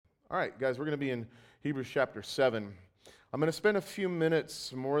All right, guys, we're going to be in Hebrews chapter 7. I'm going to spend a few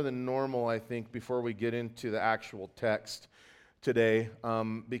minutes more than normal, I think, before we get into the actual text today,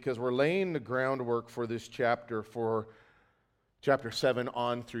 because we're laying the groundwork for this chapter, for chapter 7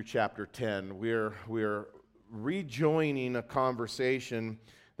 on through chapter 10. We're rejoining a conversation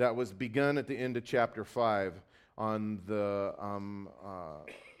that was begun at the end of chapter 5 on the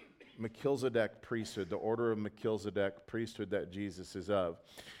Melchizedek priesthood, the order of Melchizedek priesthood that Jesus is of.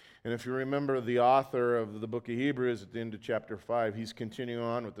 And if you remember the author of the book of Hebrews at the end of chapter 5, he's continuing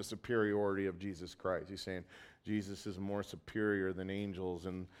on with the superiority of Jesus Christ. He's saying Jesus is more superior than angels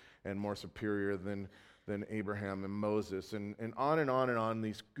and more superior than Abraham and Moses, and on and on and on,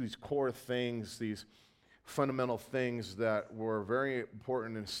 these core things, these fundamental things that were very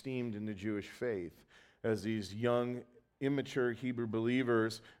important and esteemed in the Jewish faith as these young, immature Hebrew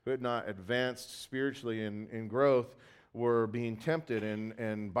believers who had not advanced spiritually in growth were being tempted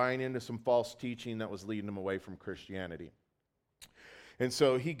and buying into some false teaching that was leading them away from Christianity. And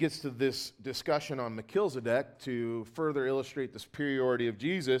so he gets to this discussion on Melchizedek to further illustrate the superiority of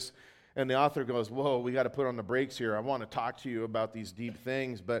Jesus, and the author goes, whoa, we got to put on the brakes here. I want to talk to you about these deep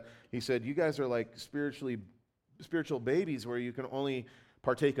things, but he said, you guys are like spiritual babies where you can only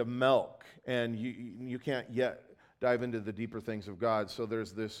partake of milk, and you can't yet dive into the deeper things of God. So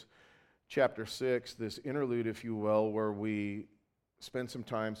there's this chapter 6, this interlude, if you will, where we spend some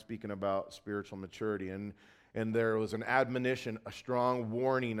time speaking about spiritual maturity. And there was an admonition, a strong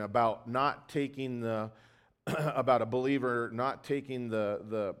warning about not taking about a believer not taking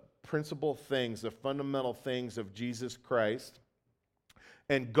the principal things, the fundamental things of Jesus Christ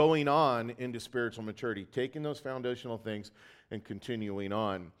and going on into spiritual maturity, taking those foundational things and continuing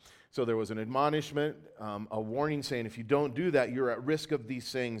on. So there was an admonishment, a warning saying, if you don't do that, you're at risk of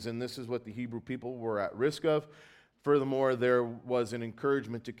these things, and this is what the Hebrew people were at risk of. Furthermore, there was an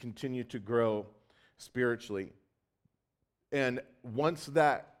encouragement to continue to grow spiritually. And once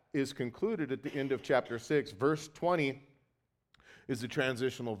that is concluded at the end of chapter 6, verse 20 is the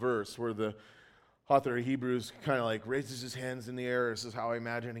transitional verse where the author of Hebrews kind of like raises his hands in the air. This is how I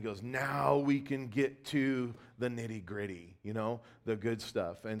imagine. He goes, now we can get to the nitty gritty, the good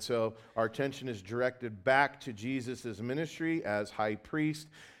stuff. And so our attention is directed back to Jesus' ministry as high priest.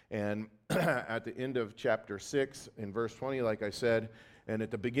 And at the end of chapter 6, in verse 20, like I said, and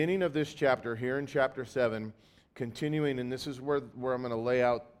at the beginning of this chapter, here in chapter 7, continuing, and this is where I'm going to lay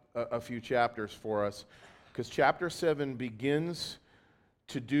out a few chapters for us, because chapter 7 begins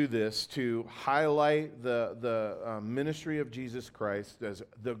to do this, to highlight the ministry of Jesus Christ as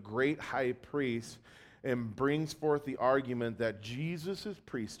the great high priest, and brings forth the argument that Jesus'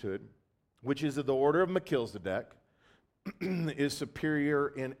 priesthood, which is of the order of Melchizedek, is superior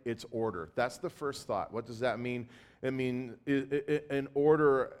in its order. That's the first thought. What does that mean? It means an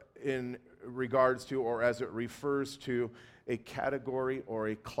order in regards to, or as it refers to, a category or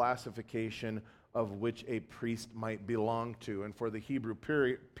a classification of which a priest might belong to. And for the Hebrew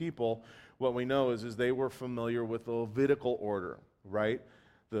people, what we know is they were familiar with the Levitical order, right?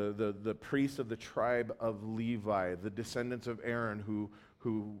 The priests of the tribe of Levi, the descendants of Aaron,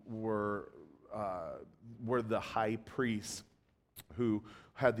 who were the high priests, who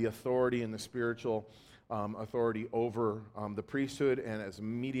had the authority and the spiritual authority over the priesthood and as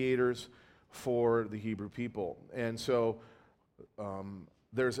mediators for the Hebrew people. And so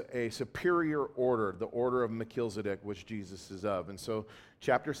there's a superior order, the order of Melchizedek, which Jesus is of. And so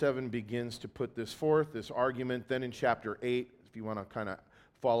chapter 7 begins to put this forth, this argument. Then in chapter 8, if you want to kind of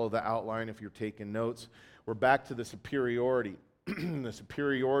follow the outline, if you're taking notes, we're back to the superiority. The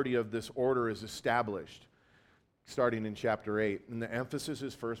superiority of this order is established, starting in chapter 8. And the emphasis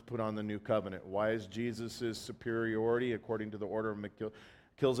is first put on the new covenant. Why is Jesus' superiority, according to the order of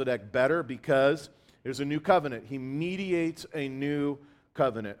Melchizedek, better? Because there's a new covenant. He mediates a new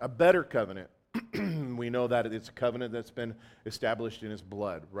covenant, a better covenant. We know that it's a covenant that's been established in his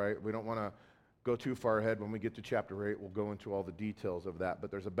blood, right? We don't want to go too far ahead. When we get to chapter 8, we'll go into all the details of that. But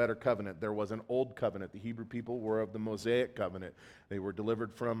there's a better covenant. There was an old covenant. The Hebrew people were of the Mosaic covenant. They were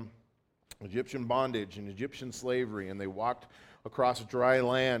delivered from Egyptian bondage and Egyptian slavery, and they walked across dry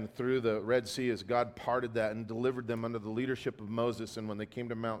land through the Red Sea as God parted that and delivered them under the leadership of Moses. And when they came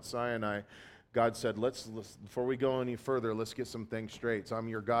to Mount Sinai, God said, let's before we go any further, let's get some things straight. So I'm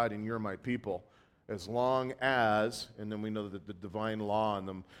your God and you're my people. As long as, and then we know that the divine law and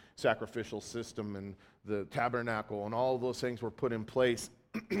the sacrificial system and the tabernacle and all of those things were put in place,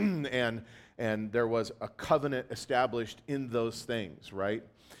 and there was a covenant established in those things, right?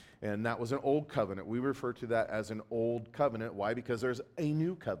 And that was an old covenant. We refer to that as an old covenant. Why? Because there's a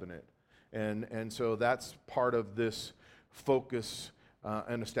new covenant. And so that's part of this focus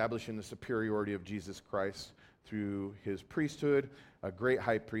and establishing the superiority of Jesus Christ through his priesthood, a great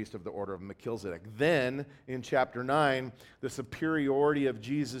high priest of the order of Melchizedek. Then, in chapter 9, the superiority of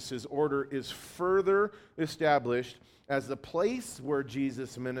Jesus' order is further established as the place where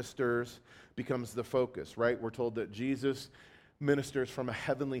Jesus ministers becomes the focus, right? We're told that Jesus ministers from a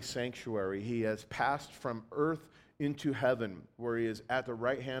heavenly sanctuary. He has passed from earth into heaven, where he is at the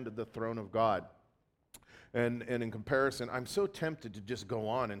right hand of the throne of God. And in comparison, I'm so tempted to just go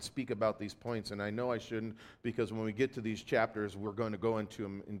on and speak about these points, and I know I shouldn't, because when we get to these chapters, we're going to go into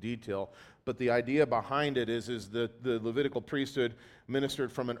them in detail. But the idea behind it is that the Levitical priesthood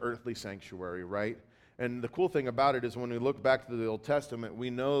ministered from an earthly sanctuary, right? And the cool thing about it is when we look back to the Old Testament, we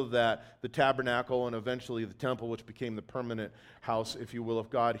know that the tabernacle and eventually the temple, which became the permanent house, if you will,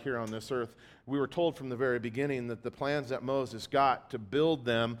 of God here on this earth, we were told from the very beginning that the plans that Moses got to build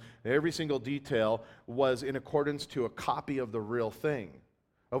them, every single detail, was in accordance to a copy of the real thing,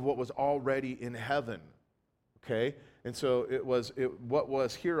 of what was already in heaven. Okay? And so what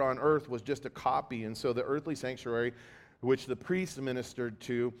was here on earth was just a copy. And so the earthly sanctuary, which the priest ministered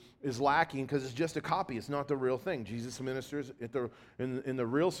to, is lacking because it's just a copy. It's not the real thing. Jesus ministers in the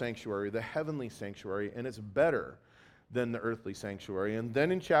real sanctuary, the heavenly sanctuary, and it's better than the earthly sanctuary. And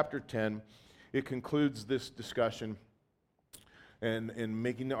then in chapter 10, it concludes this discussion and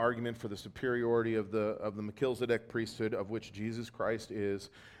making the argument for the superiority of the Melchizedek priesthood, of which Jesus Christ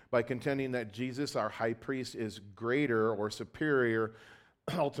is, by contending that Jesus, our high priest, is greater or superior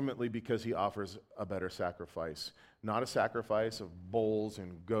ultimately because he offers a better sacrifice. Not a sacrifice of bulls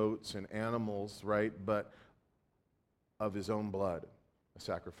and goats and animals, right? But of his own blood, a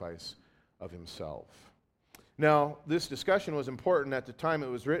sacrifice of himself. Now, this discussion was important at the time it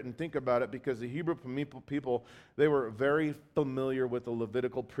was written. Think about it, because the Hebrew people, they were very familiar with the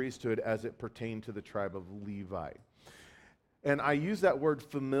Levitical priesthood as it pertained to the tribe of Levi. And I use that word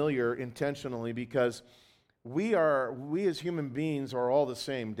familiar intentionally because we as human beings are all the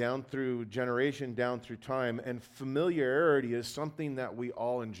same, down through generation, down through time, and familiarity is something that we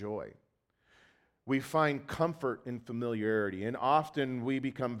all enjoy. We find comfort in familiarity, and often we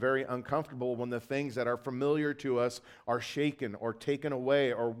become very uncomfortable when the things that are familiar to us are shaken or taken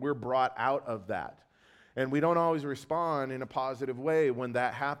away, or we're brought out of that. And we don't always respond in a positive way when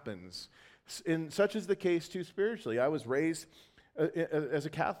that happens. And such is the case too spiritually. I was raised as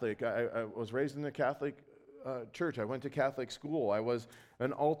a Catholic. I was raised in the Catholic church. I went to Catholic school. I was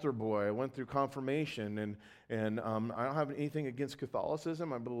an altar boy. I went through confirmation, and I don't have anything against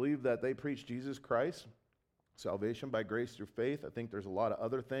Catholicism. I believe that they preach Jesus Christ, salvation by grace through faith. I think there's a lot of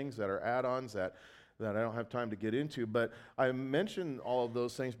other things that are add-ons that I don't have time to get into, but I mention all of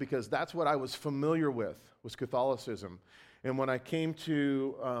those things because that's what I was familiar with, was Catholicism. And when I came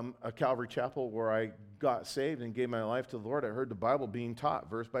to a Calvary Chapel where I got saved and gave my life to the Lord, I heard the Bible being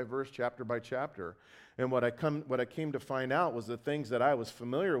taught verse by verse, chapter by chapter. And what I came to find out was the things that I was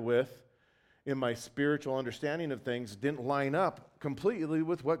familiar with in my spiritual understanding of things didn't line up completely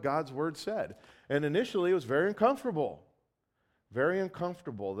with what God's Word said. And initially it was very uncomfortable,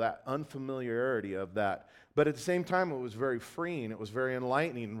 that unfamiliarity of that. But at the same time, it was very freeing. It was very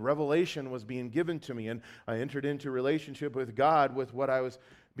enlightening. Revelation was being given to me, and I entered into relationship with God with what I was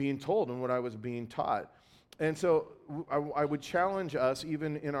being told and what I was being taught. And so I would challenge us,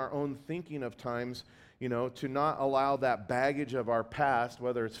 even in our own thinking of times, to not allow that baggage of our past,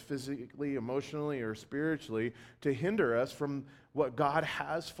 whether it's physically, emotionally, or spiritually, to hinder us from what God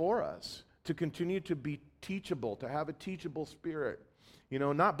has for us, to continue to be teachable, to have a teachable spirit.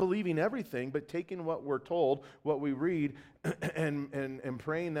 Not believing everything, but taking what we're told, what we read, and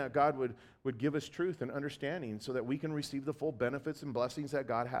praying that God would give us truth and understanding so that we can receive the full benefits and blessings that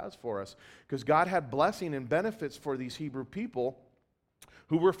God has for us. Because God had blessing and benefits for these Hebrew people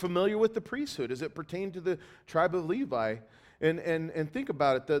who were familiar with the priesthood as it pertained to the tribe of Levi. And think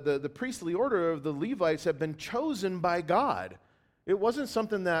about it, the priestly order of the Levites had been chosen by God. It wasn't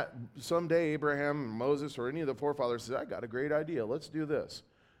something that someday Abraham, Moses, or any of the forefathers said, I got a great idea, let's do this.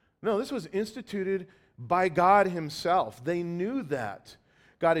 No, this was instituted by God himself. They knew that.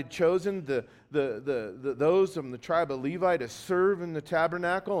 God had chosen those from the tribe of Levi to serve in the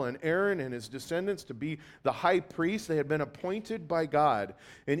tabernacle, and Aaron and his descendants to be the high priest. They had been appointed by God.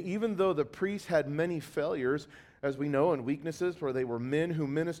 And even though the priests had many failures, as we know, and weaknesses, where they were men who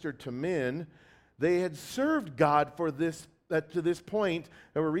ministered to men, they had served God to this point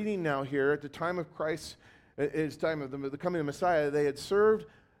that we're reading now here, at the time of Christ, at his time of the coming of the Messiah, they had served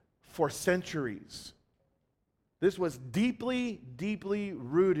for centuries. This was deeply, deeply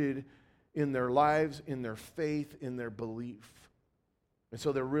rooted in their lives, in their faith, in their belief. And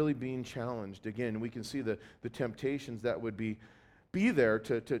so they're really being challenged. Again, we can see the temptations that would be be there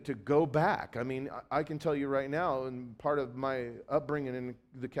to go back. I mean, I can tell you right now, and part of my upbringing in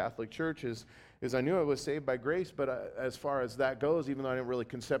the Catholic Church is I knew I was saved by grace, but as far as that goes, even though I didn't really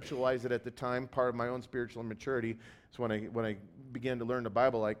conceptualize it at the time, part of my own spiritual maturity is when I began to learn the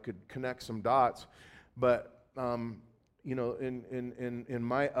Bible, I could connect some dots. But you know, in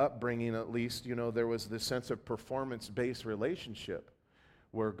my upbringing at least, you know, there was this sense of performance-based relationship,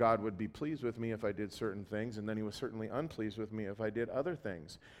 where God would be pleased with me if I did certain things, and then he was certainly unpleased with me if I did other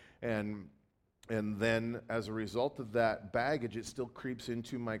things. And then as a result of that baggage, it still creeps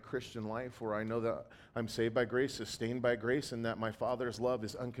into my Christian life, where I know that I'm saved by grace, sustained by grace, and that my Father's love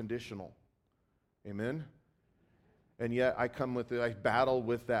is unconditional. Amen? And yet I battle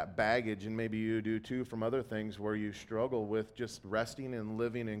with that baggage, and maybe you do too, from other things where you struggle with just resting and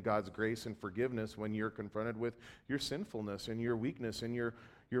living in God's grace and forgiveness when you're confronted with your sinfulness and your weakness and your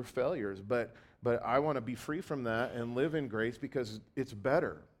failures. But I want to be free from that and live in grace, because it's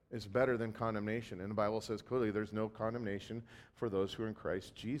better. It's better than condemnation. And the Bible says clearly there's no condemnation for those who are in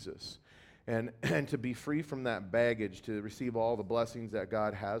Christ Jesus. And to be free from that baggage, to receive all the blessings that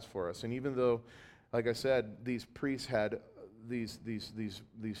God has for us. And even though, like I said, these priests had these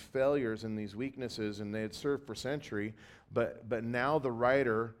failures and these weaknesses, and they had served for century, but now the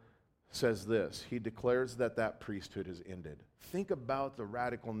writer says this. He declares that priesthood is ended. Think about the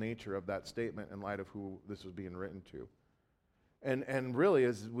radical nature of that statement in light of who this was being written to. And really,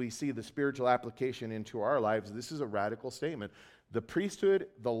 as we see the spiritual application into our lives, this is a radical statement. The priesthood,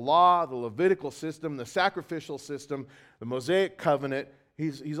 the law, the Levitical system, the sacrificial system, the Mosaic covenant,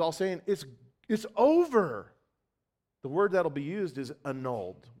 he's all saying it's over. The word that'll be used is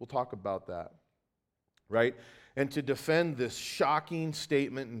annulled. We'll talk about that, right? And to defend this shocking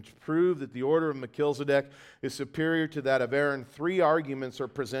statement and to prove that the order of Melchizedek is superior to that of Aaron, 3 arguments are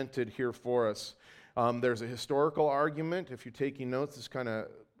presented here for us. There's a historical argument. If you're taking notes, this kind of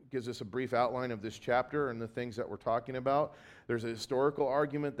gives us a brief outline of this chapter and the things that we're talking about. There's a historical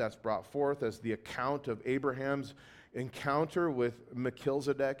argument that's brought forth as the account of Abraham's encounter with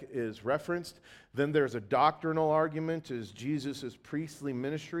Melchizedek is referenced. Then there's a doctrinal argument as Jesus' priestly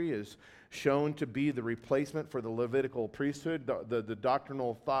ministry is shown to be the replacement for the Levitical priesthood. The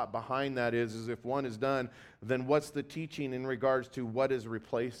doctrinal thought behind that is if one is done, then what's the teaching in regards to what has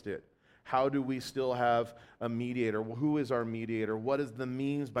replaced it? How do we still have a mediator? Who is our mediator? What is the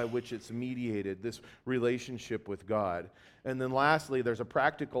means by which it's mediated, this relationship with God? And then lastly, there's a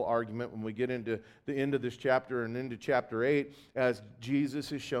practical argument when we get into the end of this chapter and into chapter 8, as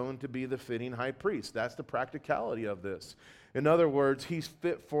Jesus is shown to be the fitting high priest. That's the practicality of this. In other words, he's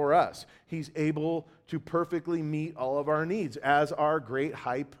fit for us. He's able to perfectly meet all of our needs as our great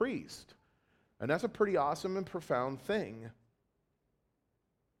high priest. And that's a pretty awesome and profound thing.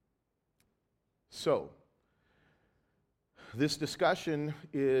 So, this discussion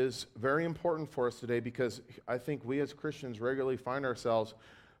is very important for us today, because I think we as Christians regularly find ourselves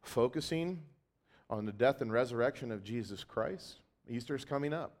focusing on the death and resurrection of Jesus Christ. Easter's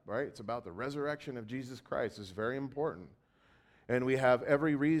coming up, right? It's about the resurrection of Jesus Christ. It's very important. And we have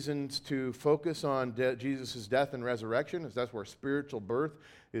every reason to focus on Jesus' death and resurrection, as that's where spiritual birth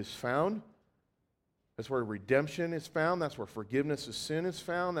is found. That's where redemption is found. That's where forgiveness of sin is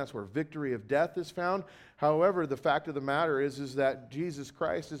found. That's where victory of death is found. However, the fact of the matter is that Jesus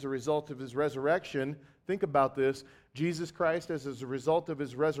Christ, as a result of his resurrection, think about this, Jesus Christ, as a result of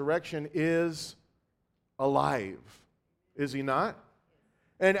his resurrection, is alive. Is he not?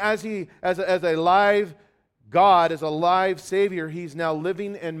 And as a live God, as a live Savior, he's now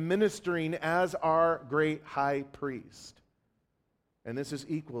living and ministering as our great high priest. And this is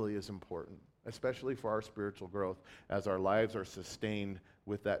equally as important, especially for our spiritual growth, as our lives are sustained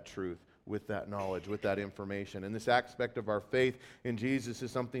with that truth, with that knowledge, with that information. And this aspect of our faith in Jesus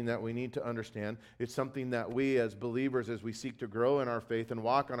is something that we need to understand. It's something that we as believers, as we seek to grow in our faith and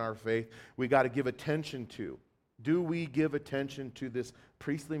walk on our faith, we got to give attention to. Do we give attention to this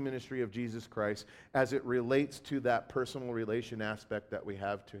priestly ministry of Jesus Christ as it relates to that personal relation aspect that we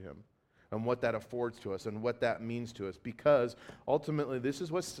have to him? And what that affords to us and what that means to us, because ultimately this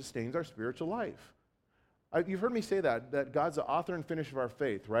is what sustains our spiritual life. You've heard me say that God's the author and finisher of our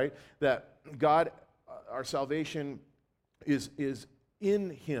faith, right? That God, our salvation is in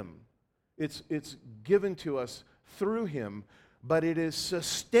him. It's given to us through him, but it is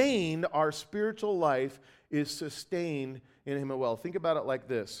sustained, our spiritual life is sustained in him as well. Think about it like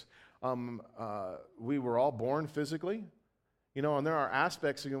this. We were all born physically. You know, and there are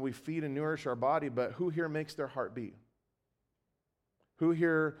aspects, you know, we feed and nourish our body, but who here makes their heart beat? Who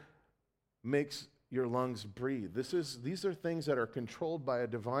here makes your lungs breathe? These are things that are controlled by a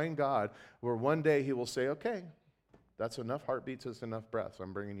divine God, where one day he will say, okay, That's enough heartbeats, that's enough breaths.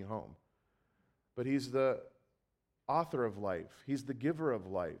 I'm bringing you home. But he's the author of life. He's the giver of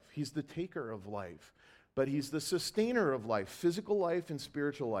life. He's the taker of life. But he's the sustainer of life, physical life and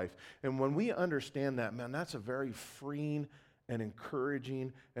spiritual life. And when we understand that, man, that's a very freeing and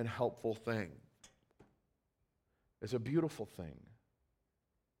encouraging and helpful thing. It's a beautiful thing.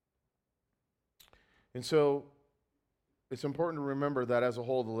 And so it's important to remember that as a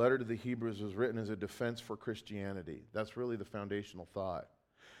whole, the letter to the Hebrews was written as a defense for Christianity. That's really the foundational thought.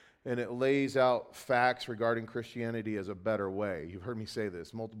 And it lays out facts regarding Christianity as a better way. You've heard me say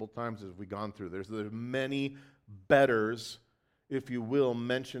this multiple times as we've gone through. There's many betters, if you will,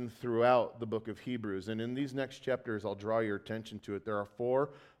 mentioned throughout the book of Hebrews. And in these next chapters, I'll draw your attention to it. There are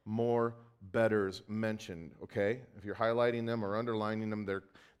 4 more betters mentioned, okay? If you're highlighting them or underlining them,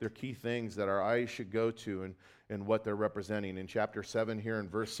 they're key things that our eyes should go to and what they're representing. In chapter 7 here in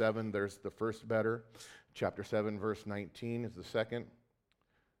verse 7, there's the first better. Chapter 7, verse 19 is the second.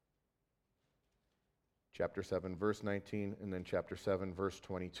 Chapter 7, verse 19, and then chapter 7, verse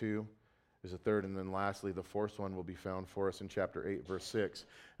 22 is the third, and then lastly, the fourth one will be found for us in chapter 8, verse 6.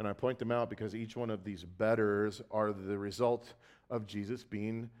 And I point them out because each one of these betters are the result of Jesus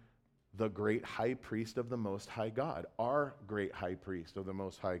being the great high priest of the Most High God, our great high priest of the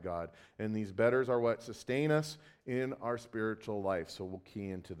Most High God. And these betters are what sustain us in our spiritual life, so we'll key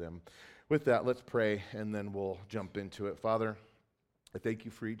into them. With that, let's pray, and then we'll jump into it. Father, I thank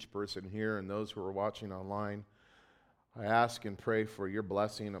you for each person here and those who are watching online. I ask and pray for your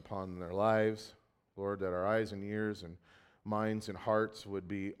blessing upon their lives. Lord, that our eyes and ears and minds and hearts would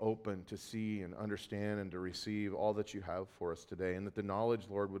be open to see and understand and to receive all that you have for us today. And that the knowledge,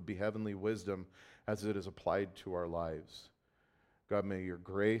 Lord, would be heavenly wisdom as it is applied to our lives. God, may your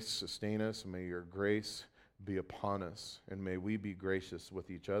grace sustain us. May your grace be upon us. And may we be gracious with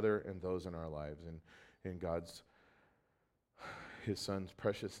each other and those in our lives. And in God's His Son's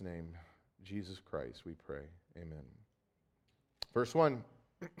precious name, Jesus Christ, we pray. Amen. Verse 1.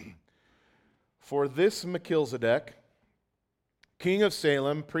 For this Melchizedek, king of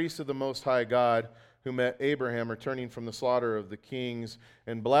Salem, priest of the Most High God, who met Abraham returning from the slaughter of the kings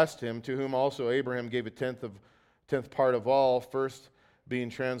and blessed him, to whom also Abraham gave a tenth part of all, first being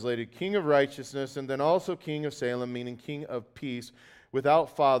translated king of righteousness, and then also king of Salem, meaning king of peace,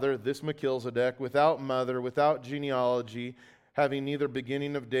 without father, this Melchizedek, without mother, without genealogy, having neither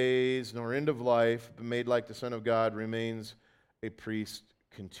beginning of days nor end of life, but made like the Son of God, remains a priest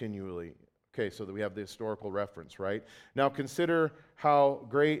continually. Okay, so that we have the historical reference, right? Now consider how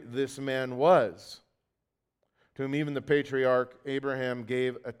great this man was, to whom even the patriarch Abraham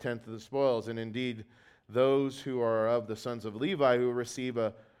gave a tenth of the spoils. And indeed, those who are of the sons of Levi who receive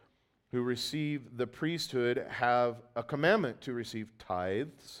the priesthood have a commandment to receive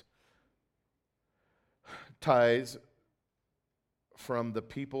tithes from the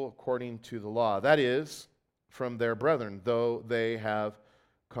people according to the law. That is, from their brethren, though they have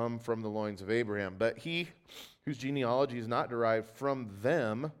come from the loins of Abraham. But he whose genealogy is not derived from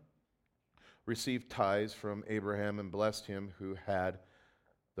them received tithes from Abraham and blessed him who had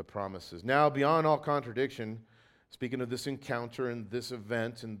the promises. Now, beyond all contradiction, speaking of this encounter and this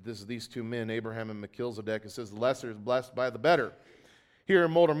event and these two men, Abraham and Melchizedek, it says the lesser is blessed by the better. Here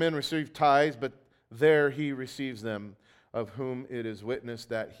mortal men receive tithes, but there he receives them, of whom it is witnessed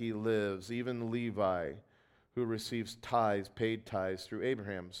that he lives, even Levi, who receives tithes, paid tithes through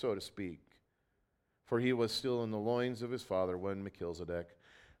Abraham, so to speak. For he was still in the loins of his father when Melchizedek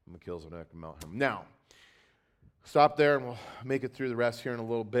met him. Now, stop there and we'll make it through the rest here in a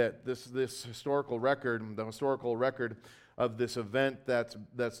little bit. This historical record, the historical record of this event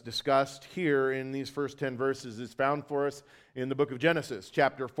that's discussed here in these first 10 verses is found for us in the book of Genesis,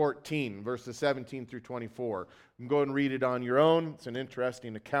 chapter 14, verses 17 through 24. You can go and read it on your own. It's an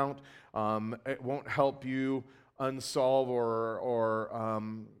interesting account. It won't help you unsolve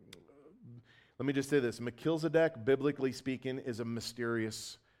let me just say this. Melchizedek, biblically speaking, is a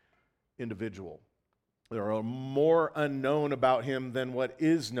mysterious individual. There are more unknown about him than what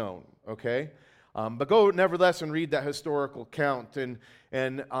is known, okay? But go nevertheless and read that historical account. And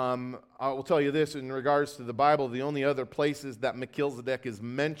I will tell you this, in regards to the Bible, the only other places that Melchizedek is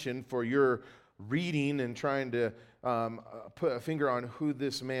mentioned for your reading and trying to put a finger on who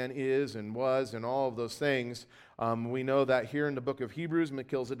this man is and was and all of those things, we know that here in the book of Hebrews,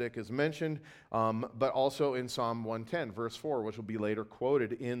 Melchizedek is mentioned, but also in Psalm 110, verse 4, which will be later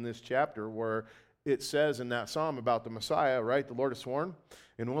quoted in this chapter, where it says in that psalm about the Messiah, right? The Lord has sworn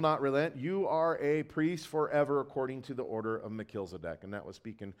and will not relent. You are a priest forever according to the order of Melchizedek. And that was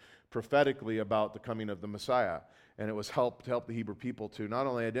speaking prophetically about the coming of the Messiah. And it was to help the Hebrew people to not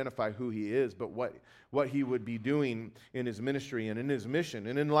only identify who he is, but what he would be doing in his ministry and in his mission.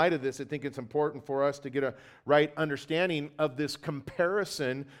 And in light of this, I think it's important for us to get a right understanding of this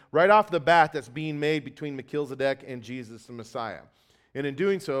comparison right off the bat that's being made between Melchizedek and Jesus the Messiah. And in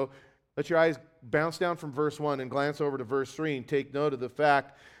doing so, let your eyes bounce down from verse 1 and glance over to verse 3 and take note of the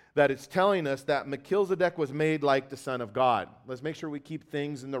fact that it's telling us that Melchizedek was made like the Son of God. Let's make sure we keep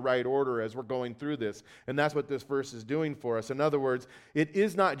things in the right order as we're going through this. And that's what this verse is doing for us. In other words, it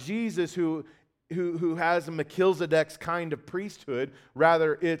is not Jesus who has Melchizedek's kind of priesthood.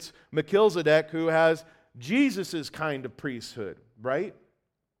 Rather, it's Melchizedek who has Jesus' kind of priesthood, right?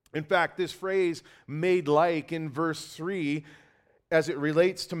 In fact, this phrase, made like, in verse 3, as it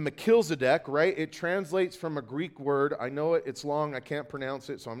relates to Melchizedek, right? It translates from a Greek word. I know it's long. I can't pronounce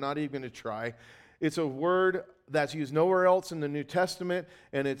it, so I'm not even going to try. It's a word that's used nowhere else in the New Testament,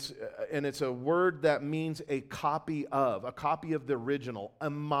 and it's a word that means a copy of the original, a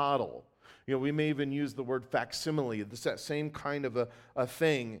model. You know, we may even use the word facsimile. It's that same kind of a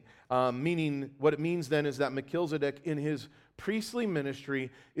thing. Meaning, what it means then is that Melchizedek in his priestly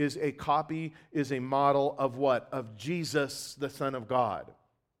ministry is a copy, is a model of what? Of Jesus, the Son of God.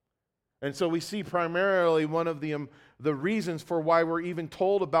 And so we see primarily one of the reasons for why we're even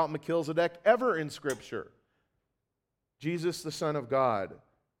told about Melchizedek ever in Scripture. Jesus, the Son of God.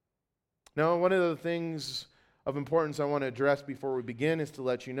 Now, one of the things of importance I want to address before we begin is to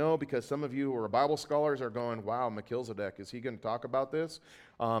let you know, because some of you who are Bible scholars are going, wow, Melchizedek, is he going to talk about this?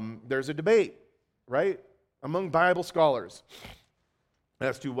 There's a debate, right, among Bible scholars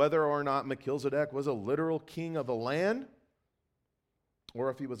as to whether or not Melchizedek was a literal king of a land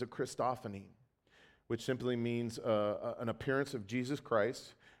or if he was a Christophany, which simply means an appearance of Jesus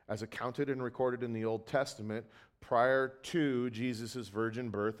Christ as accounted and recorded in the Old Testament prior to Jesus' virgin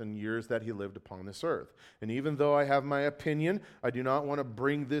birth and years that he lived upon this earth. And even though I have my opinion, I do not want to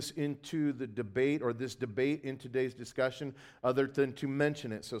bring this into the debate or this debate in today's discussion other than to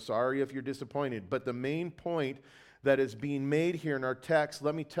mention it. So sorry if you're disappointed. But the main point that is being made here in our text,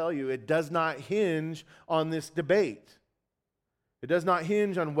 let me tell you, it does not hinge on this debate. It does not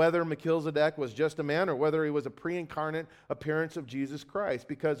hinge on whether Melchizedek was just a man or whether he was a pre-incarnate appearance of Jesus Christ.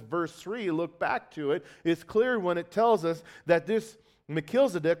 Because verse 3, look back to it, it's clear when it tells us that this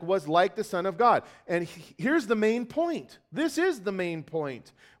Melchizedek was like the Son of God. And here's the main point. This is the main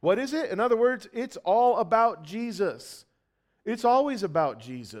point. What is it? In other words, it's all about Jesus. It's always about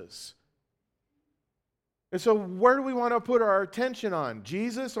Jesus. And so where do we want to put our attention on?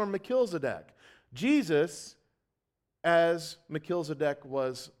 Jesus or Melchizedek? Jesus, as Melchizedek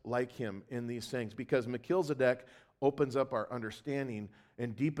was like him in these things, because Melchizedek opens up our understanding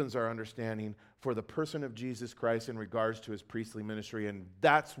and deepens our understanding for the person of Jesus Christ in regards to his priestly ministry, and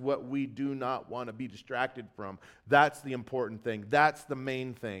that's what we do not want to be distracted from. That's the important thing. That's the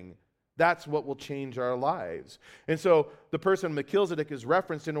main thing. That's what will change our lives. And so the person Melchizedek is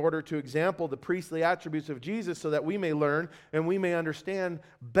referenced in order to example the priestly attributes of Jesus so that we may learn and we may understand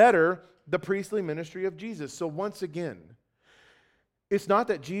better the priestly ministry of Jesus. So once again, it's not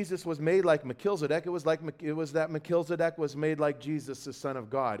that Jesus was made like Melchizedek. It was that Melchizedek was made like Jesus, the Son of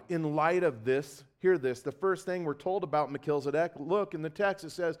God. In light of this, hear this, the first thing we're told about Melchizedek, look in the text, it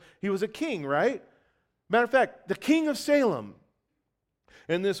says he was a king, right? Matter of fact, the king of Salem.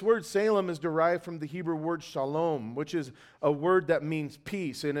 And this word Salem is derived from the Hebrew word shalom, which is a word that means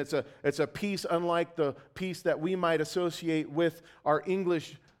peace. And it's a peace unlike the peace that we might associate with our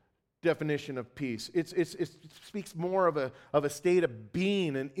English definition of peace. It speaks more of a state of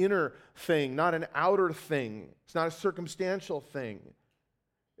being, an inner thing, not an outer thing. It's not a circumstantial thing.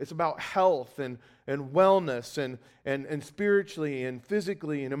 It's about health and wellness and spiritually and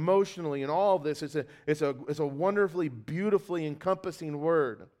physically and emotionally and all of this. It's a wonderfully, beautifully encompassing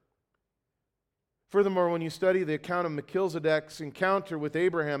word. Furthermore, when you study the account of Melchizedek's encounter with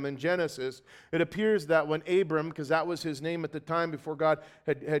Abraham in Genesis, it appears that when Abram, because that was his name at the time before God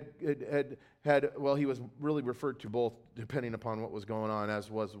well, he was really referred to both depending upon what was going on,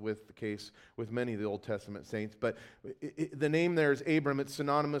 as was with the case with many of the Old Testament saints. But the name there is Abram. It's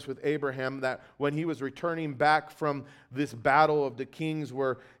synonymous with Abraham, that when he was returning back from this battle of the kings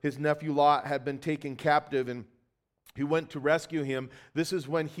where his nephew Lot had been taken captive and he went to rescue him, this is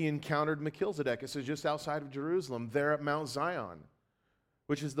when he encountered Melchizedek. This is just outside of Jerusalem, there at Mount Zion,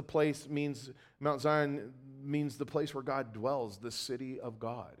 which is Mount Zion means the place where God dwells, the city of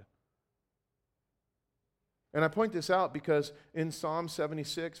God. And I point this out because in Psalm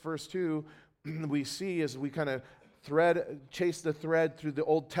 76, verse 2, we see as we kind of chase the thread through the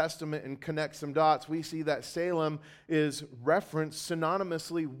Old Testament and connect some dots, we see that Salem is referenced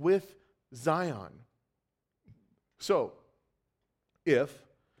synonymously with Zion. So, if,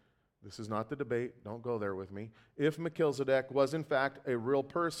 this is not the debate, don't go there with me, if Melchizedek was in fact a real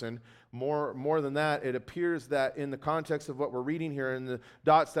person, more than that, it appears that in the context of what we're reading here and the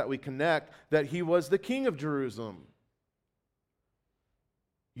dots that we connect, that he was the king of Jerusalem.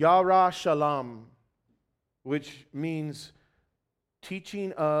 Yara Shalom, which means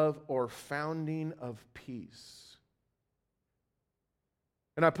teaching of or founding of peace.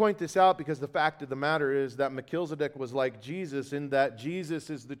 And I point this out because the fact of the matter is that Melchizedek was like Jesus in that Jesus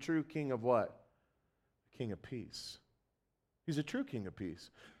is the true king of what? King of peace. He's a true king of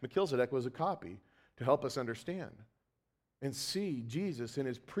peace. Melchizedek was a copy to help us understand and see Jesus in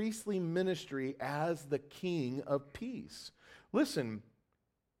his priestly ministry as the king of peace. Listen,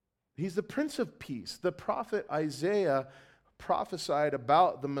 he's the Prince of Peace. The prophet Isaiah prophesied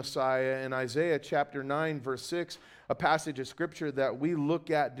about the Messiah in Isaiah chapter 9, verse 6, a passage of scripture that we look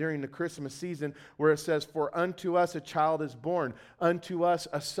at during the Christmas season where it says, "For unto us a child is born, unto us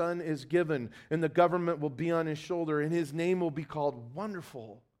a son is given, and the government will be on his shoulder, and his name will be called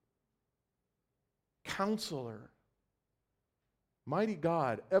Wonderful, Counselor, Mighty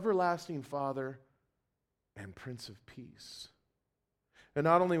God, Everlasting Father, and Prince of Peace." And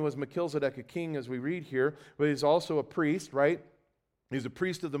not only was Melchizedek a king, as we read here, but he's also a priest, right? He's a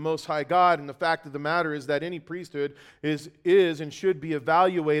priest of the Most High God, and the fact of the matter is that any priesthood is and should be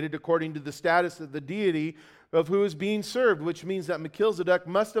evaluated according to the status of the deity of who is being served, which means that Melchizedek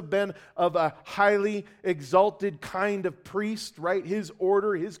must have been of a highly exalted kind of priest, right? His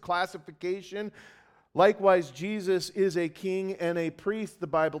order, his classification. Likewise, Jesus is a king and a priest, the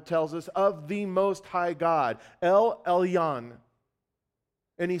Bible tells us, of the Most High God, El Elyon.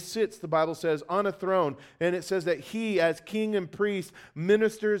 And he sits, the Bible says, on a throne. And it says that he, as king and priest,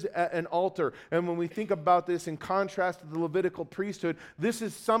 ministers at an altar. And when we think about this in contrast to the Levitical priesthood, this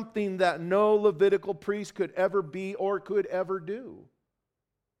is something that no Levitical priest could ever be or could ever do.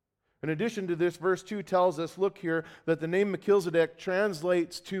 In addition to this, verse 2 tells us, look here, that the name Melchizedek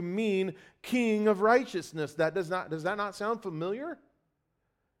translates to mean king of righteousness. Does that not sound familiar?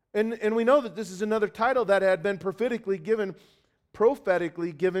 And we know that this is another title that had been prophetically given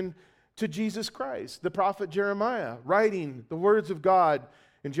to Jesus Christ. The prophet Jeremiah, writing the words of God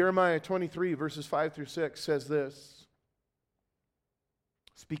in Jeremiah 23, verses 5 through 6, says this.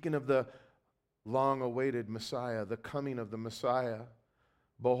 Speaking of the long-awaited Messiah, the coming of the Messiah,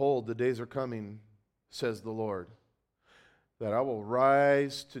 "Behold, the days are coming, says the Lord, that I will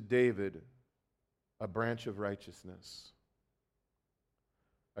rise to David a branch of righteousness.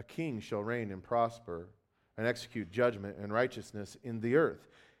 A king shall reign and prosper, and execute judgment and righteousness in the earth.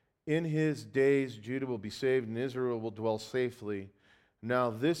 In his days Judah will be saved, and Israel will dwell safely.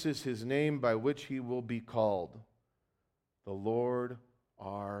 Now this is his name by which he will be called, the Lord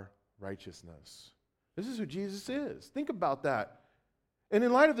our righteousness." This is who Jesus is. Think about that. And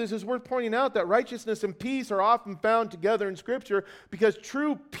in light of this, it's worth pointing out that righteousness and peace are often found together in Scripture because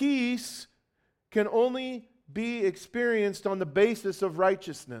true peace can only be experienced on the basis of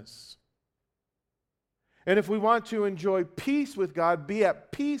righteousness. And if we want to enjoy peace with God, be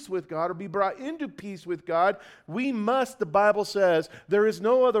at peace with God, or be brought into peace with God, we must, the Bible says, there is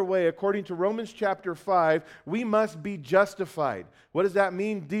no other way. According to Romans chapter 5, we must be justified. What does that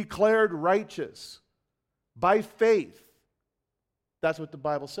mean? Declared righteous by faith. That's what the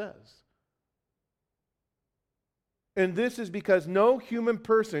Bible says. And this is because no human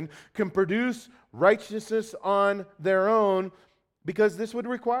person can produce righteousness on their own, because this would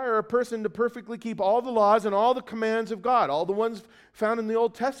require a person to perfectly keep all the laws and all the commands of God, all the ones found in the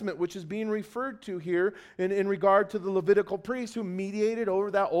Old Testament, which is being referred to here in regard to the Levitical priests who mediated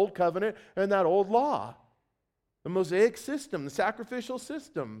over that old covenant and that old law, the Mosaic system, the sacrificial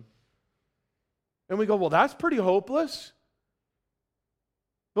system. And we go, well, that's pretty hopeless.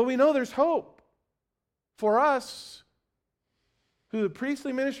 But we know there's hope for us through the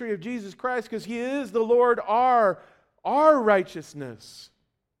priestly ministry of Jesus Christ, because he is the Lord our righteousness.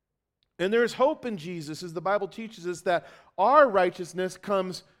 And there is hope in Jesus, as the Bible teaches us that our righteousness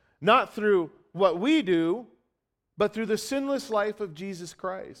comes not through what we do, but through the sinless life of Jesus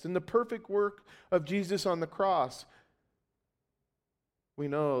Christ and the perfect work of Jesus on the cross. We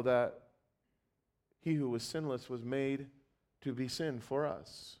know that he who was sinless was made to be sin for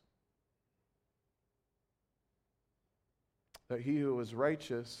us. That he who was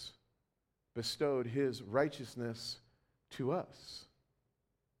righteous bestowed his righteousness to us.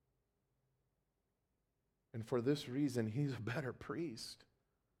 And for this reason, he's a better priest.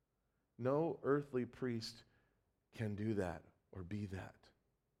 No earthly priest can do that or be that.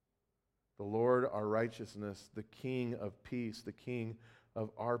 The Lord, our righteousness, the King of peace, the King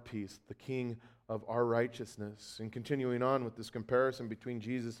of our peace, the King of our righteousness. And continuing on with this comparison between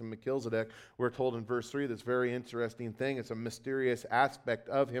Jesus and Melchizedek, we're told in verse 3 this very interesting thing. It's a mysterious aspect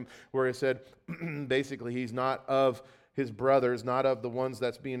of him where it said, basically, he's not of his brothers, not of the ones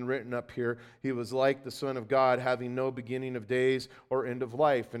that's being written up here. He was like the Son of God, having no beginning of days or end of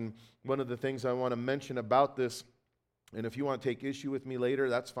life. And one of the things I want to mention about this, and if you want to take issue with me later,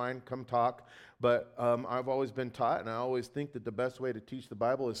 that's fine, come talk. But I've always been taught, and I always think that the best way to teach the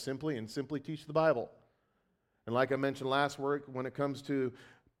Bible is simply teach the Bible. And like I mentioned last week, when it comes to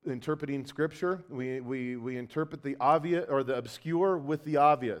interpreting Scripture, we interpret the obvious or the obscure with the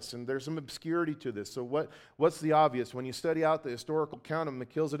obvious, and there's some obscurity to this. So what's the obvious? When you study out the historical account of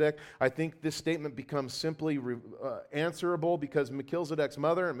Melchizedek, I think this statement becomes simply answerable because Melchizedek's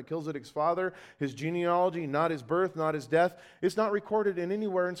mother and Melchizedek's father, his genealogy, not his birth, not his death, is not recorded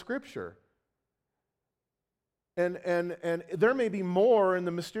anywhere in Scripture. And there may be more in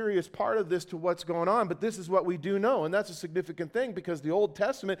the mysterious part of this to what's going on, but this is what we do know, and that's a significant thing because the Old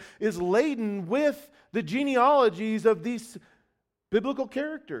Testament is laden with the genealogies of these biblical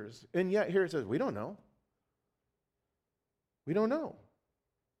characters. And yet here it says, we don't know. We don't know.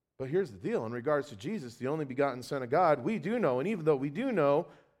 But here's the deal. In regards to Jesus, the only begotten Son of God, we do know. And even though we do know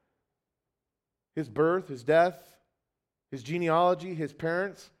his birth, his death, his genealogy, his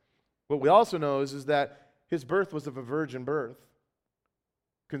parents, what we also know is that his birth was of a virgin birth,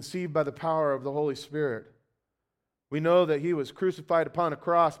 conceived by the power of the Holy Spirit. We know that he was crucified upon a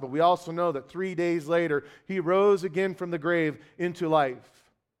cross, but we also know that 3 days later, he rose again from the grave into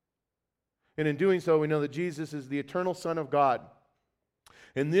life. And in doing so, we know that Jesus is the eternal Son of God.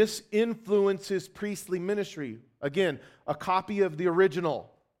 And this influences priestly ministry. Again, a copy of the original,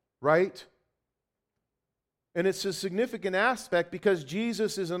 right? And it's a significant aspect because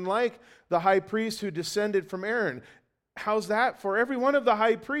Jesus is unlike the high priest who descended from Aaron. How's that? For every one of the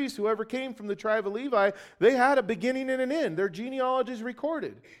high priests who ever came from the tribe of Levi, they had a beginning and an end. Their genealogy is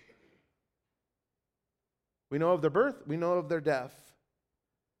recorded. We know of their birth, we know of their death.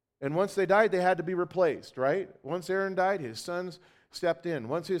 And once they died, they had to be replaced, right? Once Aaron died, his sons stepped in.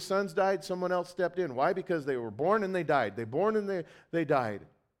 Once his sons died, someone else stepped in. Why? Because they were born and they died. They born and they died.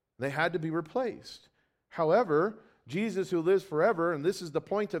 They had to be replaced. However, Jesus who lives forever, and this is the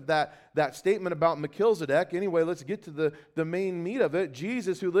point of that statement about Melchizedek. Anyway, let's get to the main meat of it.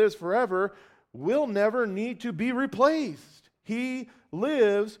 Jesus who lives forever will never need to be replaced. He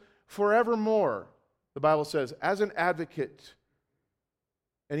lives forevermore. The Bible says, as an advocate,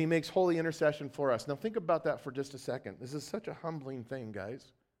 and he makes holy intercession for us. Now think about that for just a second. This is such a humbling thing,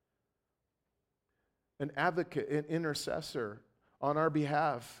 guys. An advocate, an intercessor on our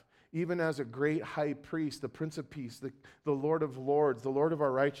behalf, even as a great high priest, the Prince of Peace, the Lord of Lords, the Lord of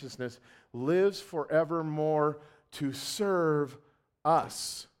our righteousness, lives forevermore to serve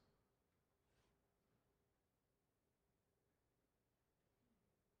us.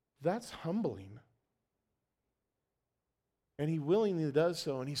 That's humbling. And he willingly does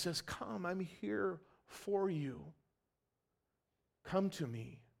so, and he says, come, I'm here for you. Come to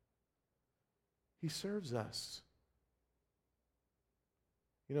me. He serves us.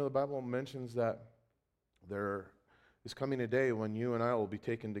 You know, the Bible mentions that there is coming a day when you and I will be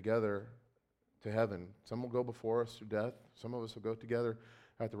taken together to heaven. Some will go before us through death. Some of us will go together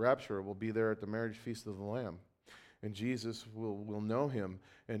at the rapture. We'll be there at the marriage feast of the Lamb. And Jesus will know him,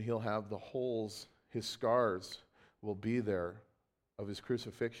 and he'll have the holes, his scars will be there of his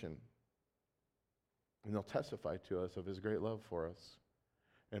crucifixion. And they'll testify to us of his great love for us.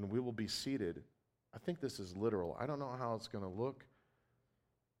 And we will be seated. I think this is literal. I don't know how it's going to look.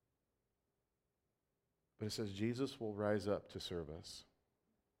 But it says Jesus will rise up to serve us.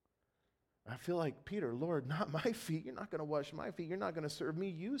 I feel like, Peter, Lord, not my feet. You're not going to wash my feet. You're not going to serve me.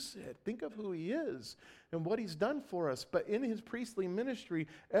 You said, think of who he is and what he's done for us. But in his priestly ministry,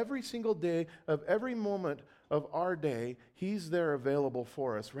 every single day of every moment of our day, he's there available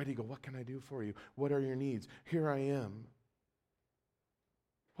for us, ready to go, what can I do for you? What are your needs? Here I am.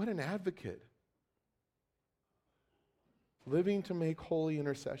 What an advocate. Living to make holy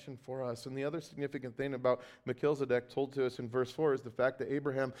intercession for us. And the other significant thing about Melchizedek told to us in verse 4 is the fact that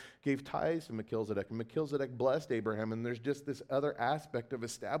Abraham gave tithes to Melchizedek, and Melchizedek blessed Abraham. And there's just this other aspect of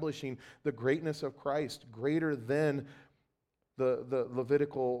establishing the greatness of Christ, greater than the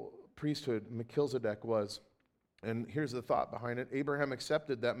Levitical priesthood Melchizedek was. And here's the thought behind it. Abraham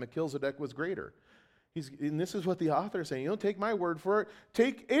accepted that Melchizedek was greater. And this is what the author is saying. You don't take my word for it.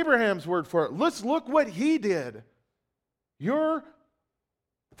 Take Abraham's word for it. Let's look what he did. Your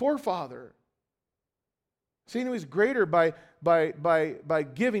forefather. Saying he was greater by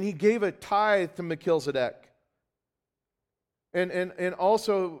giving. He gave a tithe to Melchizedek. And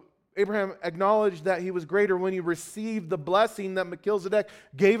also Abraham acknowledged that he was greater when he received the blessing that Melchizedek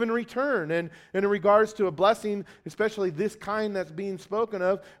gave in return. And in regards to a blessing, especially this kind that's being spoken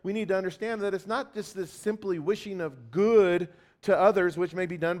of, we need to understand that it's not just this simply wishing of good to others, which may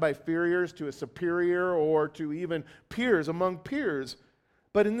be done by inferiors to a superior or to even peers among peers.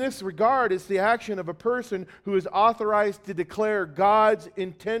 But in this regard, it's the action of a person who is authorized to declare God's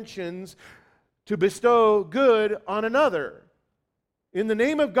intentions to bestow good on another. In the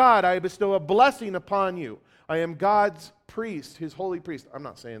name of God, I bestow a blessing upon you. I am God's priest, his holy priest. I'm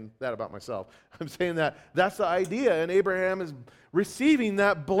not saying that about myself. I'm saying that that's the idea. And Abraham is receiving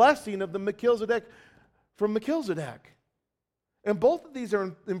that blessing of the Melchizedek from Melchizedek. And both of these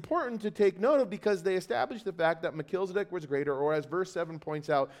are important to take note of because they establish the fact that Melchizedek was greater, or as verse 7 points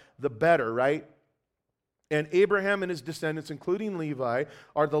out, the better, right? And Abraham and his descendants, including Levi,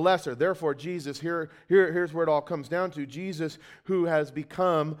 are the lesser. Therefore, Jesus, here's where it all comes down to. Jesus, who has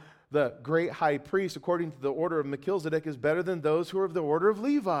become the great high priest according to the order of Melchizedek, is better than those who are of the order of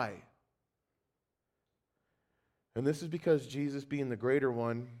Levi. And this is because Jesus being the greater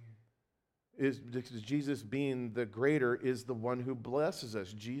one, Jesus being the greater is the one who blesses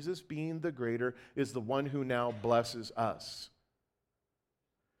us. Jesus being the greater is the one who now blesses us.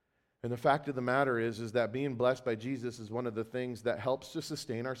 And the fact of the matter is that being blessed by Jesus is one of the things that helps to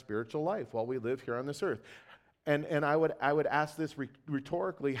sustain our spiritual life while we live here on this earth. And I would ask this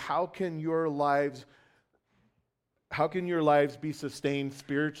rhetorically, how can your lives be sustained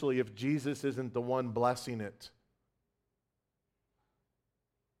spiritually if Jesus isn't the one blessing it?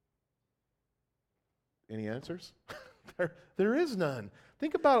 Any answers? There is none.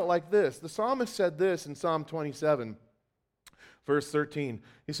 Think about it like this. The psalmist said this in Psalm 27, verse 13.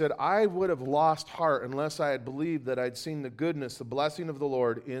 He said, I would have lost heart unless I had believed that I'd seen the goodness, the blessing of the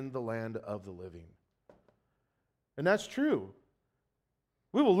Lord in the land of the living. And that's true.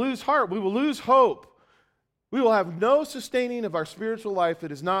 We will lose heart. We will lose hope. We will have no sustaining of our spiritual life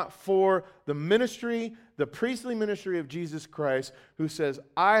that is not for the ministry, the priestly ministry of Jesus Christ, who says,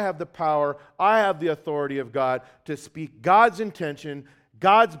 I have the power, I have the authority of God to speak God's intention,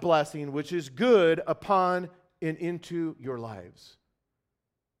 God's blessing, which is good upon and into your lives.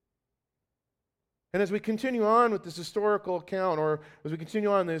 And as we continue on with this historical account, or as we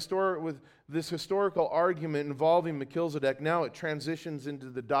continue on with this historical argument involving Melchizedek, now it transitions into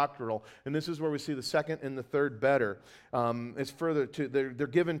the doctrinal, and this is where we see the second and the third better. They're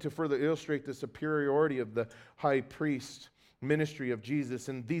given to further illustrate the superiority of the high priest ministry of Jesus,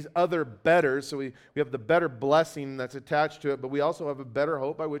 and these other betters. So we have the better blessing that's attached to it, but we also have a better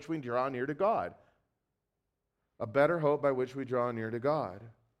hope by which we draw near to God. A better hope by which we draw near to God.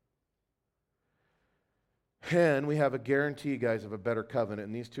 And we have a guarantee, guys, of a better covenant.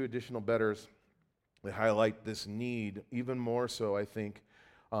 And these two additional betters, they highlight this need even more so, I think,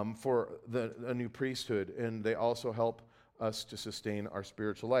 for a new priesthood. And they also help us to sustain our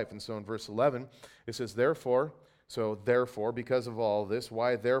spiritual life. And so in verse 11, it says, therefore, because of all this,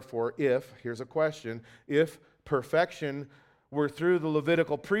 why therefore, here's a question, if perfection were through the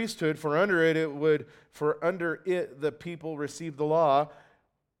Levitical priesthood, for under it the people received the law,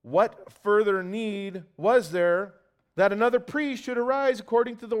 what further need was there that another priest should arise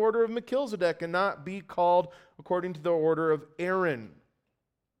according to the order of Melchizedek and not be called according to the order of Aaron?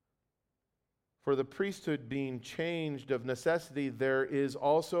 For the priesthood being changed of necessity, there is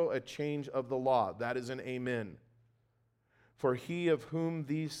also a change of the law. That is an amen. For he of whom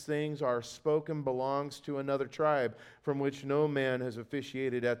these things are spoken belongs to another tribe, from which no man has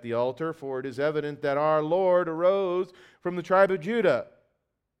officiated at the altar. For it is evident that our Lord arose from the tribe of Judah,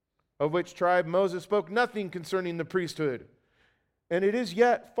 of which tribe Moses spoke nothing concerning the priesthood. And it is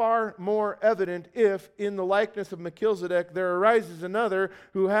yet far more evident if, in the likeness of Melchizedek, there arises another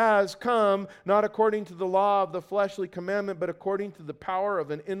who has come, not according to the law of the fleshly commandment, but according to the power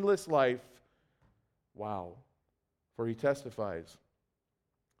of an endless life. Wow. For he testifies,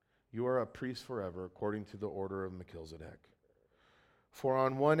 you are a priest forever, according to the order of Melchizedek. For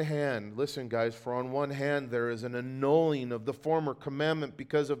on one hand, listen guys, for on one hand there is an annulling of the former commandment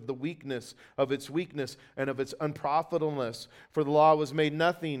because of the weakness of its weakness and of its unprofitableness. For the law made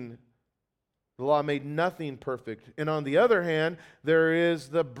nothing perfect. And on the other hand, there is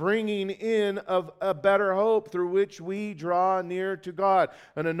the bringing in of a better hope through which we draw near to God.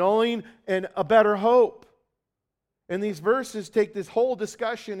 An annulling and a better hope. And these verses take this whole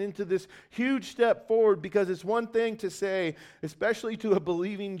discussion into this huge step forward, because it's one thing to say, especially to a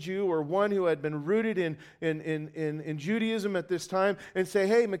believing Jew or one who had been rooted in Judaism at this time, and say,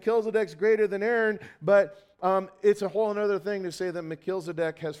 hey, Melchizedek's greater than Aaron, but it's a whole other thing to say that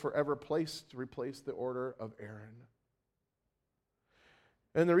Melchizedek has forever replaced the order of Aaron.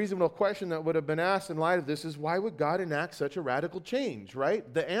 And the reasonable question that would have been asked in light of this is, why would God enact such a radical change,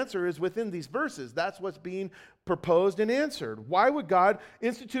 right? The answer is within these verses. That's what's being proposed and answered. Why would God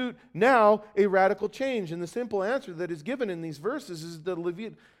institute now a radical change? And the simple answer that is given in these verses is the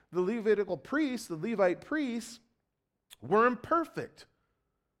Levitical priests, the Levite priests, were imperfect.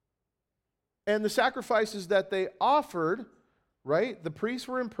 And the sacrifices that they offered, right? The priests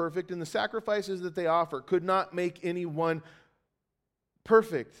were imperfect, and the sacrifices that they offered could not make anyone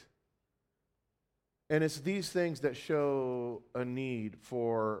perfect. And it's these things that show a need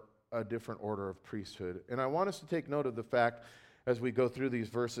for a different order of priesthood. And I want us to take note of the fact, as we go through these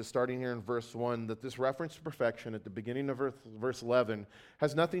verses, starting here in verse 1, that this reference to perfection at the beginning of verse 11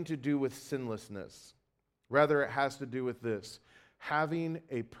 has nothing to do with sinlessness. Rather, it has to do with this: having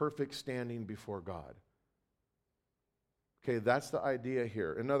a perfect standing before God. Okay, that's the idea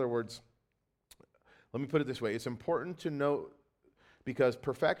here. In other words, let me put it this way. It's important to note, because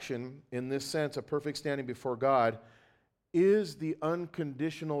perfection, in this sense, a perfect standing before God, is the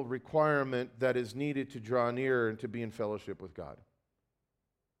unconditional requirement that is needed to draw near and to be in fellowship with God.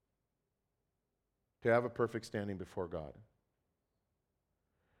 To have a perfect standing before God.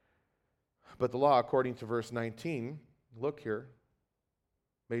 But the law, according to verse 19, look here,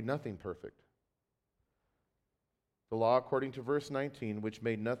 made nothing perfect. The law, according to verse 19, which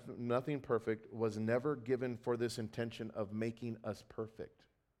made nothing perfect, was never given for this intention of making us perfect,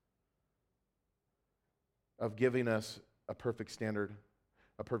 of giving us a perfect standard,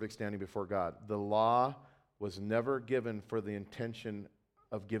 a perfect standing before God. The law was never given for the intention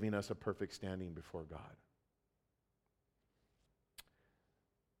of giving us a perfect standing before God.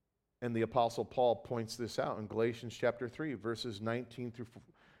 And the Apostle Paul points this out in Galatians chapter 3, verses 19 through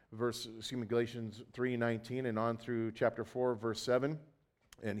Galatians 3:19 and on through chapter 4, verse 7.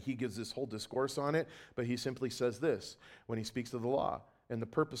 And he gives this whole discourse on it, but he simply says this when he speaks of the law and the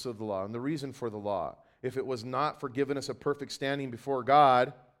purpose of the law and the reason for the law. If it was not for giving us a perfect standing before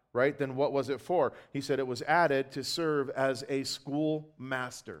God, right, then what was it for? He said it was added to serve as a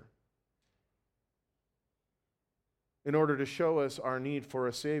schoolmaster, in order to show us our need for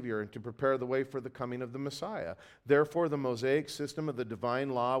a Savior and to prepare the way for the coming of the Messiah. Therefore, the Mosaic system of the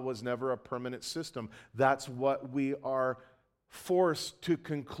divine law was never a permanent system. That's what we are forced to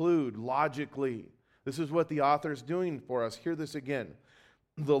conclude logically. This is what the author is doing for us. Hear this again.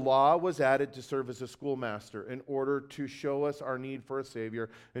 The law was added to serve as a schoolmaster in order to show us our need for a Savior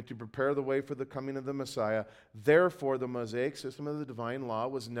and to prepare the way for the coming of the Messiah. Therefore, the Mosaic system of the divine law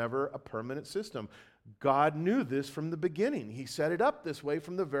was never a permanent system. God knew this from the beginning. He set it up this way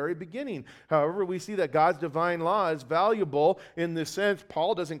from the very beginning. However, we see that God's divine law is valuable in this sense.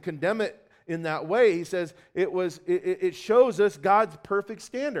 Paul doesn't condemn it in that way. He says it shows us God's perfect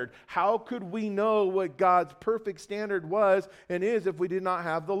standard. How could we know what God's perfect standard was and is if we did not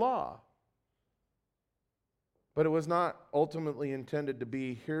have the law? But it was not ultimately intended to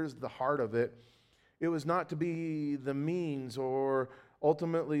be, here's the heart of it, it was not to be the means or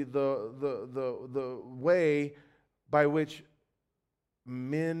ultimately the way by which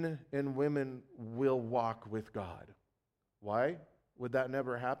men and women will walk with God. Why would that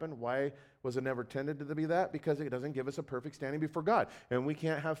never happen? Why was it never intended to be that? Because it doesn't give us a perfect standing before God. And we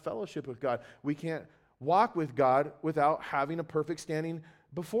can't have fellowship with God. We can't walk with God without having a perfect standing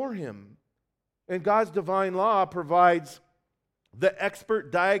before Him. And God's divine law provides the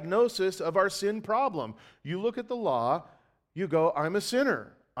expert diagnosis of our sin problem. You look at the law, you go, I'm a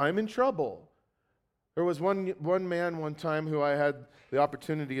sinner. I'm in trouble. There was one man one time who I had the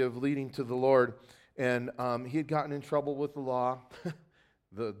opportunity of leading to the Lord, and he had gotten in trouble with the law,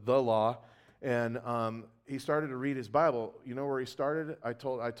 the law, and he started to read his Bible. You know where he started? I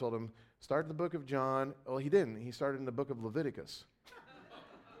told him, start in the book of John. Well, he didn't. He started in the book of Leviticus.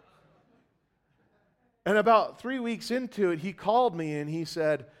 And about 3 weeks into it, he called me and he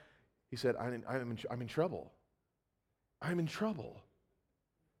said, I'm in trouble. I'm in trouble.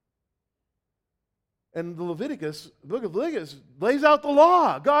 And the book of Leviticus lays out the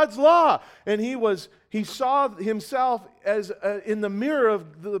law, God's law. And he saw himself as in the mirror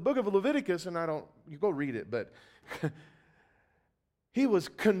of the book of Leviticus, and you go read it, but he was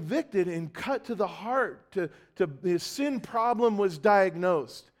convicted and cut to the heart. His sin problem was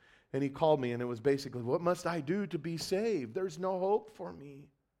diagnosed. And he called me, and it was basically, what must I do to be saved? There's no hope for me.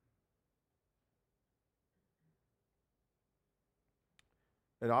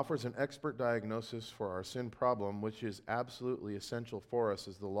 It offers an expert diagnosis for our sin problem, which is absolutely essential for us,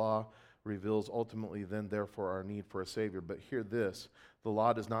 as the law reveals ultimately then therefore our need for a Savior. But hear this, the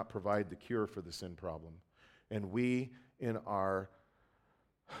law does not provide the cure for the sin problem. And we, in our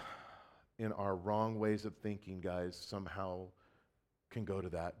wrong ways of thinking, guys, somehow can go to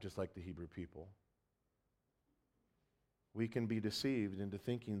that, just like the Hebrew people. We can be deceived into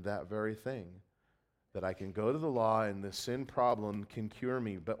thinking that very thing, that I can go to the law and the sin problem can cure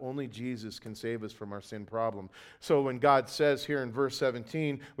me, but only Jesus can save us from our sin problem. So when God says here in verse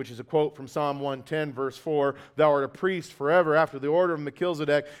 17, which is a quote from Psalm 110, verse 4, "Thou art a priest forever after the order of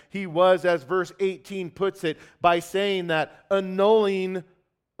Melchizedek," he was, as verse 18 puts it, by saying that annulling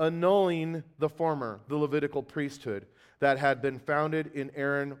the former, the Levitical priesthood that had been founded in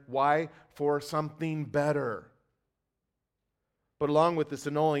Aaron. Why? For something better. But along with this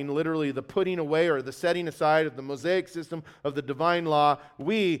annulling, literally the putting away or the setting aside of the Mosaic system of the divine law,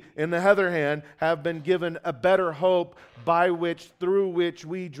 we, in the other hand, have been given a better hope through which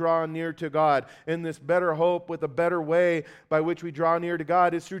we draw near to God. And this better hope with a better way by which we draw near to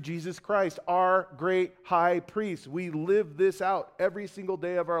God is through Jesus Christ, our great high priest. We live this out every single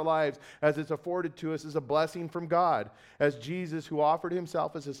day of our lives as it's afforded to us as a blessing from God. As Jesus, who offered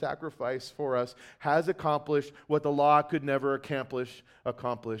himself as a sacrifice for us, has accomplished what the law could never accomplish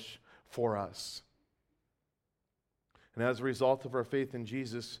for us. And as a result of our faith in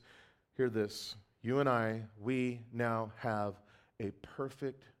Jesus, hear this, you and I, we now have a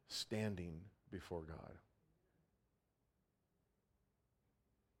perfect standing before God.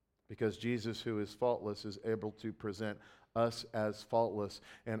 Because Jesus, who is faultless, is able to present us as faultless,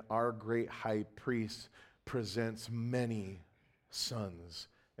 and our great high priest presents many sons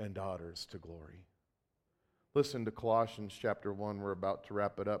and daughters to glory. Listen to Colossians chapter 1. We're about to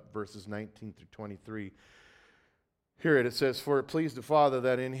wrap it up, verses 19 through 23. Hear it. It says, "For it pleased the Father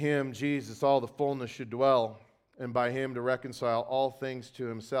that in him, Jesus, all the fullness should dwell, and by him to reconcile all things to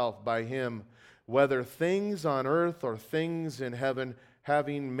himself, by him, whether things on earth or things in heaven,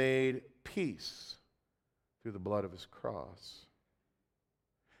 having made peace through the blood of his cross.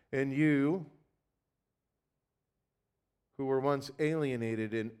 And you, who were once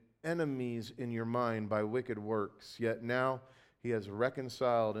alienated and enemies in your mind by wicked works, yet now he has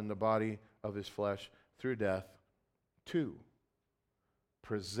reconciled in the body of his flesh through death to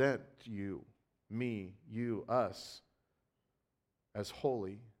present you, me, you, us, as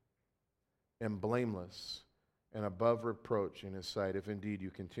holy and blameless and above reproach in his sight, if indeed you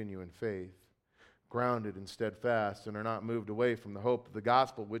continue in faith, grounded and steadfast, and are not moved away from the hope of the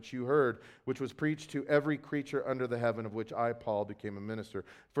gospel which you heard, which was preached to every creature under the heaven, of which I, Paul, became a minister."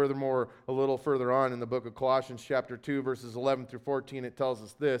 Furthermore, a little further on in the book of Colossians chapter 2, verses 11 through 14, it tells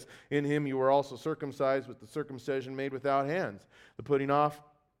us this, "In him you were also circumcised with the circumcision made without hands, the putting off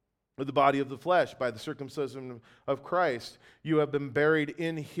of the body of the flesh by the circumcision of Christ. You have been buried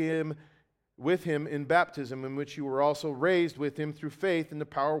with him in baptism, in which you were also raised with him through faith in the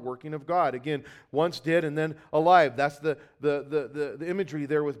power working of God." Again, once dead and then alive. That's the imagery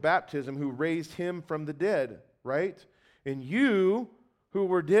there with baptism, who raised him from the dead, right? "And you, who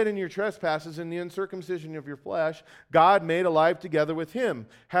were dead in your trespasses and the uncircumcision of your flesh, God made alive together with him,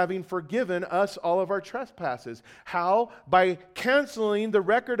 having forgiven us all of our trespasses." How? By canceling the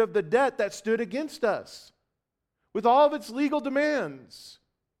record of the debt that stood against us, with all of its legal demands.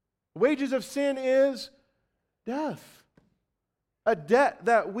 Wages of sin is death. A debt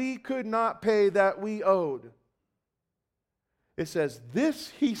that we could not pay, that we owed. It says,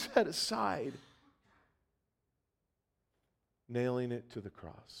 this he set aside, nailing it to the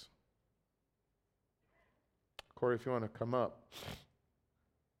cross. Corey, if you want to come up.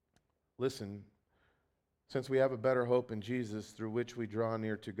 Listen, since we have a better hope in Jesus through which we draw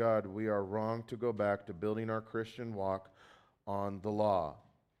near to God, we are wrong to go back to building our Christian walk on the law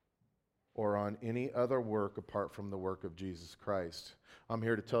or on any other work apart from the work of Jesus Christ. I'm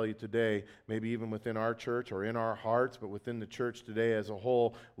here to tell you today, maybe even within our church or in our hearts, but within the church today as a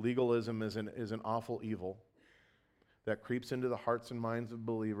whole, legalism is an awful evil that creeps into the hearts and minds of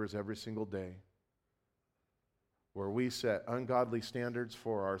believers every single day, where we set ungodly standards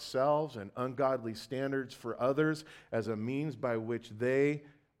for ourselves and ungodly standards for others as a means by which they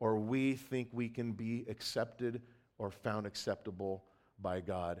or we think we can be accepted or found acceptable by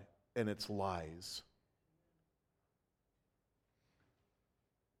God. And it's lies.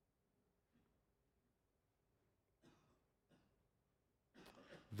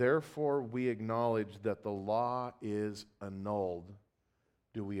 Therefore, we acknowledge that the law is annulled.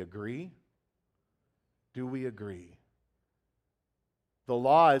 Do we agree? Do we agree? The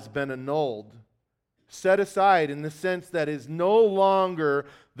law has been annulled set aside in the sense that is no longer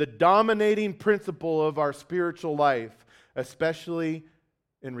the dominating principle of our spiritual life, especially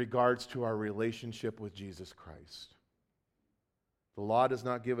in regards to our relationship with Jesus Christ. The law does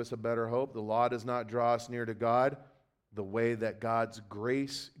not give us a better hope. The law does not draw us near to God the way that God's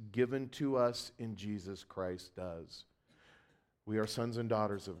grace given to us in Jesus Christ does. We are sons and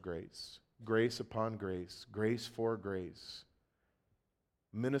daughters of grace. Grace upon grace. Grace for grace.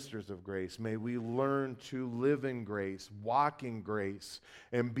 Ministers of grace. May we learn to live in grace, walk in grace,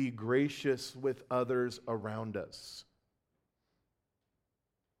 and be gracious with others around us.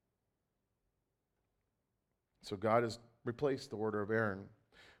 So God has replaced the order of Aaron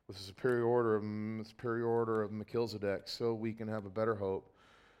with the superior order of Melchizedek, so we can have a better hope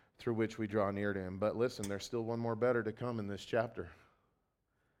through which we draw near to him. But listen, there's still one more better to come in this chapter.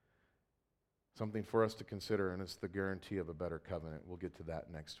 Something for us to consider, and it's the guarantee of a better covenant. We'll get to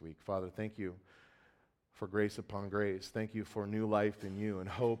that next week. Father, thank you for grace upon grace. Thank you for new life in you and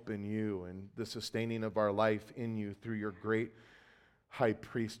hope in you and the sustaining of our life in you through your great high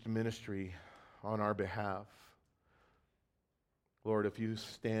priest ministry on our behalf. Lord, if you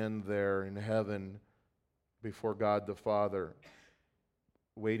stand there in heaven before God the Father,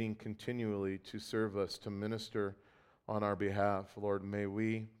 waiting continually to serve us, to minister on our behalf, Lord, may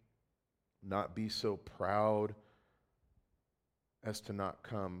we not be so proud as to not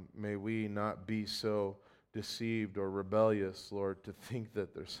come. May we not be so deceived or rebellious, Lord, to think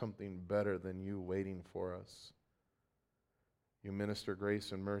that there's something better than you waiting for us. You minister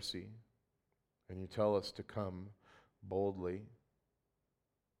grace and mercy, and you tell us to come boldly.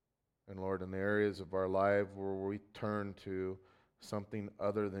 And Lord, in the areas of our life where we turn to something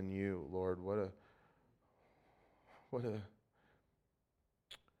other than you, Lord, we're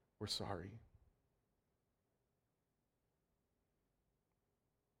sorry.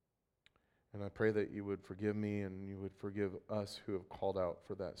 And I pray that you would forgive me and you would forgive us who have called out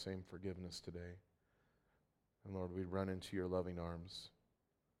for that same forgiveness today. And Lord, we run into your loving arms.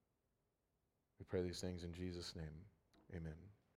 We pray these things in Jesus' name. Amen.